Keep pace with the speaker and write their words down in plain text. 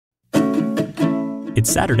It's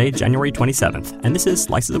Saturday, January 27th, and this is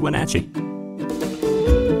Slices of Wenatchee.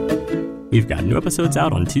 We've got new episodes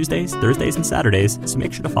out on Tuesdays, Thursdays, and Saturdays, so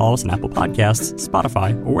make sure to follow us on Apple Podcasts,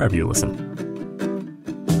 Spotify, or wherever you listen.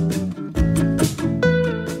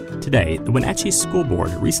 Today, the Wenatchee School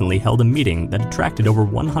Board recently held a meeting that attracted over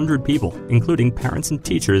 100 people, including parents and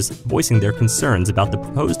teachers, voicing their concerns about the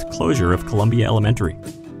proposed closure of Columbia Elementary.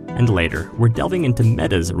 And later, we're delving into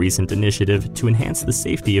Meta's recent initiative to enhance the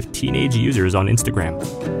safety of teenage users on Instagram.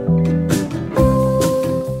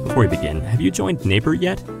 Before we begin, have you joined Neighbor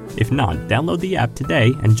yet? If not, download the app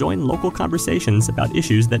today and join local conversations about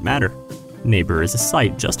issues that matter. Neighbor is a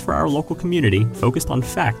site just for our local community focused on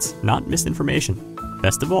facts, not misinformation.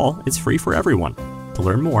 Best of all, it's free for everyone. To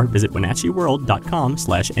learn more, visit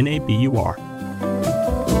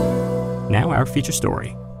wenatcheeworld.com/NABUR. Now our feature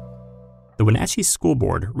story. The Wenatchee School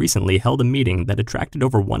Board recently held a meeting that attracted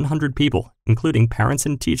over 100 people, including parents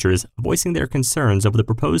and teachers, voicing their concerns over the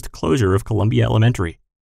proposed closure of Columbia Elementary.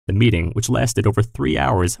 The meeting, which lasted over 3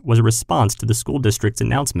 hours, was a response to the school district's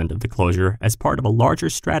announcement of the closure as part of a larger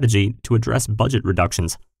strategy to address budget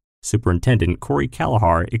reductions. Superintendent Corey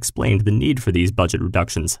Kalahar explained the need for these budget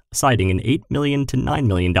reductions, citing an $8 million to $9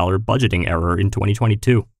 million budgeting error in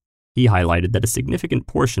 2022. He highlighted that a significant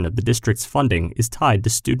portion of the district's funding is tied to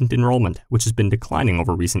student enrollment, which has been declining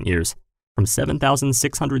over recent years. From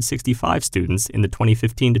 7,665 students in the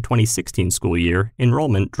 2015 to 2016 school year,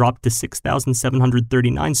 enrollment dropped to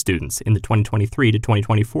 6,739 students in the 2023 to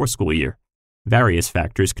 2024 school year. Various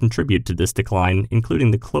factors contribute to this decline,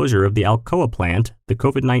 including the closure of the Alcoa plant, the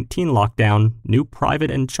COVID-19 lockdown, new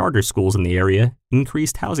private and charter schools in the area,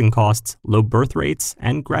 increased housing costs, low birth rates,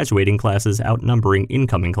 and graduating classes outnumbering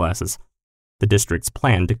incoming classes. The district's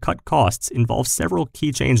plan to cut costs involves several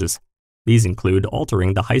key changes. These include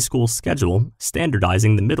altering the high school schedule,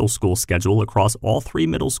 standardizing the middle school schedule across all 3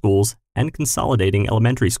 middle schools, and consolidating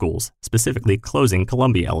elementary schools, specifically closing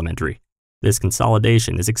Columbia Elementary. This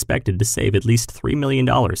consolidation is expected to save at least $3 million,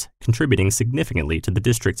 contributing significantly to the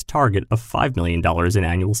district's target of $5 million in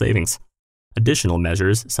annual savings. Additional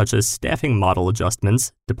measures, such as staffing model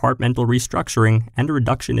adjustments, departmental restructuring, and a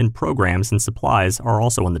reduction in programs and supplies, are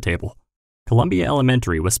also on the table. Columbia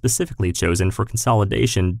Elementary was specifically chosen for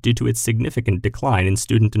consolidation due to its significant decline in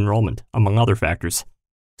student enrollment, among other factors.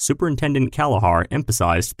 Superintendent Kalahar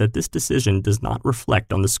emphasized that this decision does not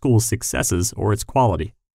reflect on the school's successes or its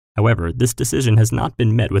quality. However, this decision has not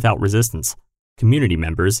been met without resistance. Community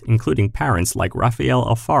members, including parents like Rafael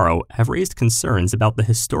Alfaro, have raised concerns about the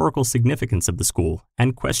historical significance of the school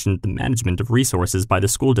and questioned the management of resources by the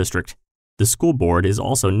school district. The school board is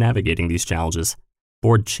also navigating these challenges.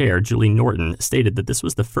 Board Chair Julie Norton stated that this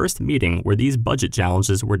was the first meeting where these budget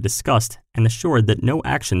challenges were discussed and assured that no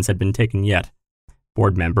actions had been taken yet.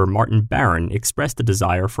 Board member Martin Barron expressed a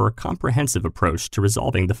desire for a comprehensive approach to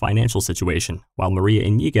resolving the financial situation, while Maria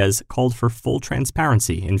Iniguez called for full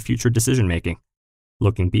transparency in future decision-making.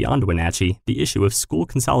 Looking beyond Wenatchee, the issue of school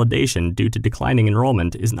consolidation due to declining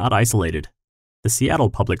enrollment is not isolated. The Seattle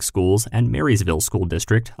Public Schools and Marysville School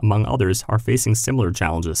District, among others, are facing similar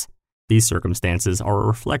challenges. These circumstances are a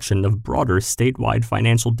reflection of broader statewide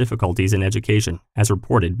financial difficulties in education, as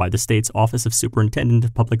reported by the state's Office of Superintendent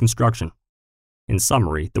of Public Instruction. In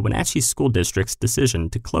summary, the Wenatchee School District's decision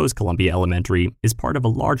to close Columbia Elementary is part of a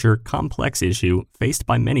larger, complex issue faced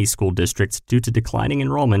by many school districts due to declining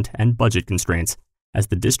enrollment and budget constraints. As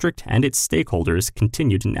the district and its stakeholders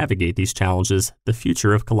continue to navigate these challenges, the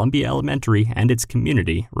future of Columbia Elementary and its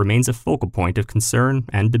community remains a focal point of concern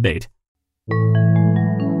and debate.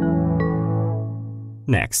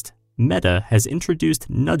 Next, Meta has introduced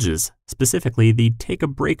nudges, specifically the Take a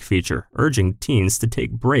Break feature, urging teens to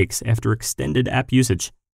take breaks after extended app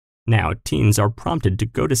usage. Now, teens are prompted to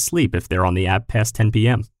go to sleep if they're on the app past 10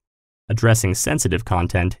 p.m. Addressing sensitive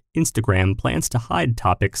content, Instagram plans to hide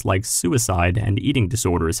topics like suicide and eating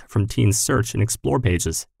disorders from teens' search and explore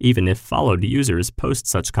pages, even if followed users post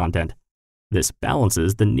such content. This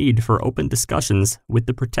balances the need for open discussions with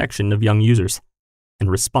the protection of young users. In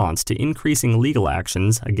response to increasing legal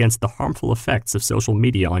actions against the harmful effects of social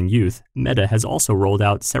media on youth, Meta has also rolled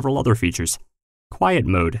out several other features. Quiet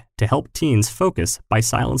mode to help teens focus by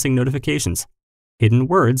silencing notifications. Hidden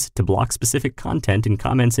words to block specific content in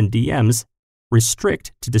comments and DMs.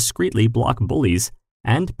 Restrict to discreetly block bullies.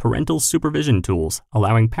 And parental supervision tools,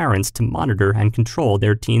 allowing parents to monitor and control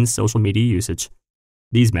their teens' social media usage.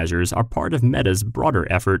 These measures are part of Meta's broader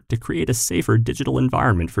effort to create a safer digital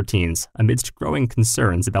environment for teens amidst growing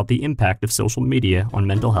concerns about the impact of social media on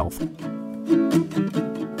mental health.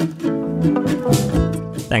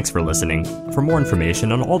 Thanks for listening. For more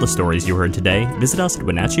information on all the stories you heard today, visit us at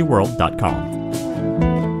wenatcheeworld.com.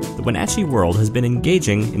 The Wenatchee World has been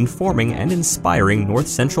engaging, informing, and inspiring North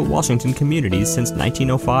Central Washington communities since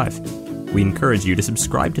 1905. We encourage you to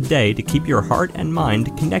subscribe today to keep your heart and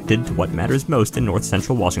mind connected to what matters most in North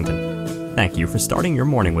Central Washington. Thank you for starting your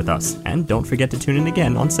morning with us, and don't forget to tune in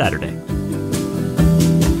again on Saturday.